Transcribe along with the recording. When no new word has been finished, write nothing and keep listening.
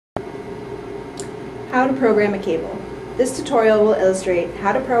How to program a cable. This tutorial will illustrate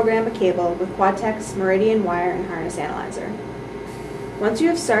how to program a cable with QuadTech's Meridian wire and harness analyzer. Once you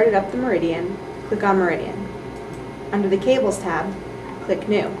have started up the Meridian, click on Meridian. Under the Cables tab, click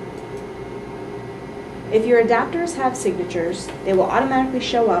New. If your adapters have signatures, they will automatically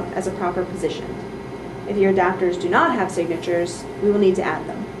show up as a proper position. If your adapters do not have signatures, we will need to add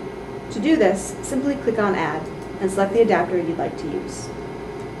them. To do this, simply click on Add and select the adapter you'd like to use.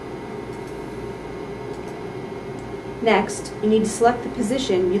 Next, you need to select the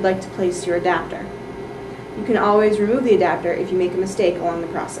position you'd like to place your adapter. You can always remove the adapter if you make a mistake along the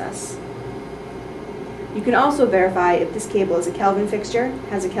process. You can also verify if this cable is a Kelvin fixture,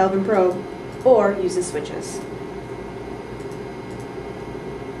 has a Kelvin probe, or uses switches.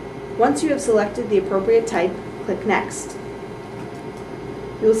 Once you have selected the appropriate type, click Next.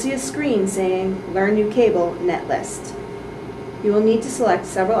 You will see a screen saying Learn New Cable Net List. You will need to select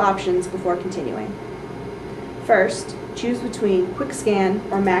several options before continuing. First, choose between Quick Scan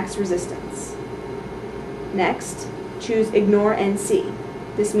or Max Resistance. Next, choose Ignore NC.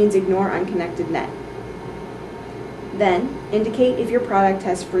 This means ignore unconnected net. Then, indicate if your product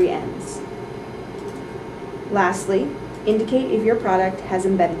has free ends. Lastly, indicate if your product has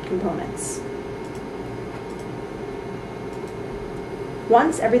embedded components.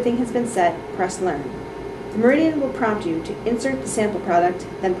 Once everything has been set, press Learn. The Meridian will prompt you to insert the sample product,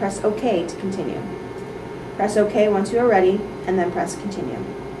 then press OK to continue. Press OK once you are ready, and then press Continue.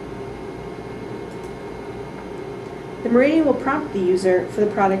 The Meridian will prompt the user for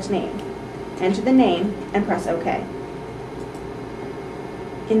the product name. Enter the name and press OK.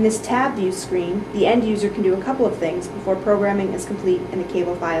 In this tab view screen, the end user can do a couple of things before programming is complete and the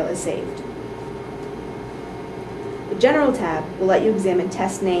cable file is saved. The General tab will let you examine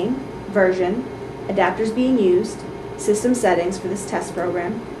test name, version, adapters being used, system settings for this test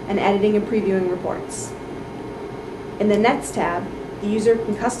program, and editing and previewing reports. In the Nets tab, the user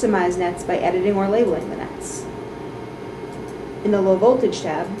can customize nets by editing or labeling the nets. In the Low Voltage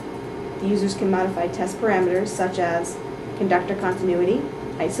tab, the users can modify test parameters such as conductor continuity,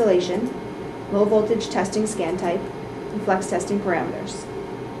 isolation, low voltage testing scan type, and flex testing parameters.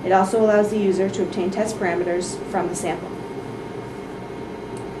 It also allows the user to obtain test parameters from the sample.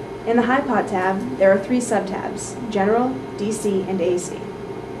 In the High Pot tab, there are three sub-tabs: General, DC, and AC.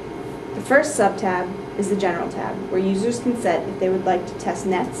 The first sub-tab is the General tab, where users can set if they would like to test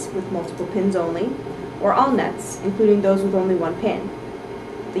nets with multiple pins only, or all nets, including those with only one pin.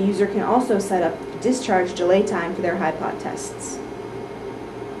 The user can also set up discharge delay time for their High Pot tests.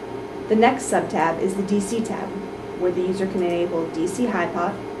 The next sub-tab is the DC tab, where the user can enable DC High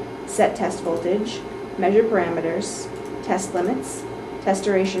Pot, set test voltage, measure parameters, test limits, test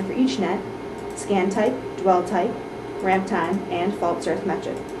duration for each net, scan type, dwell type, ramp time, and fault surf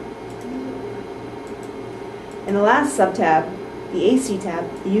method. In the last sub-tab, the AC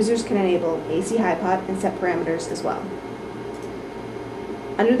tab, the users can enable AC High Pot and set parameters as well.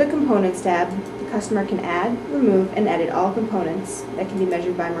 Under the Components tab, the customer can add, remove, and edit all components that can be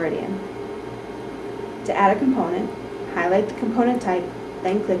measured by Meridian. To add a component, highlight the component type,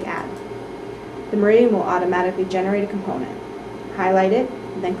 then click Add. The Meridian will automatically generate a component. Highlight it,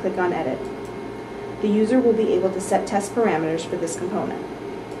 and then click on Edit. The user will be able to set test parameters for this component.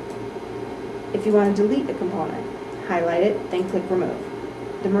 If you want to delete a component, highlight it, then click Remove.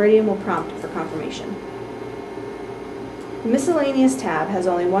 The Meridian will prompt for confirmation. The Miscellaneous tab has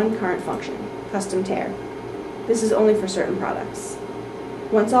only one current function, Custom Tear. This is only for certain products.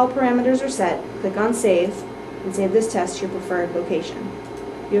 Once all parameters are set, click on Save and save this test to your preferred location.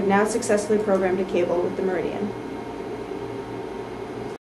 You have now successfully programmed a cable with the Meridian.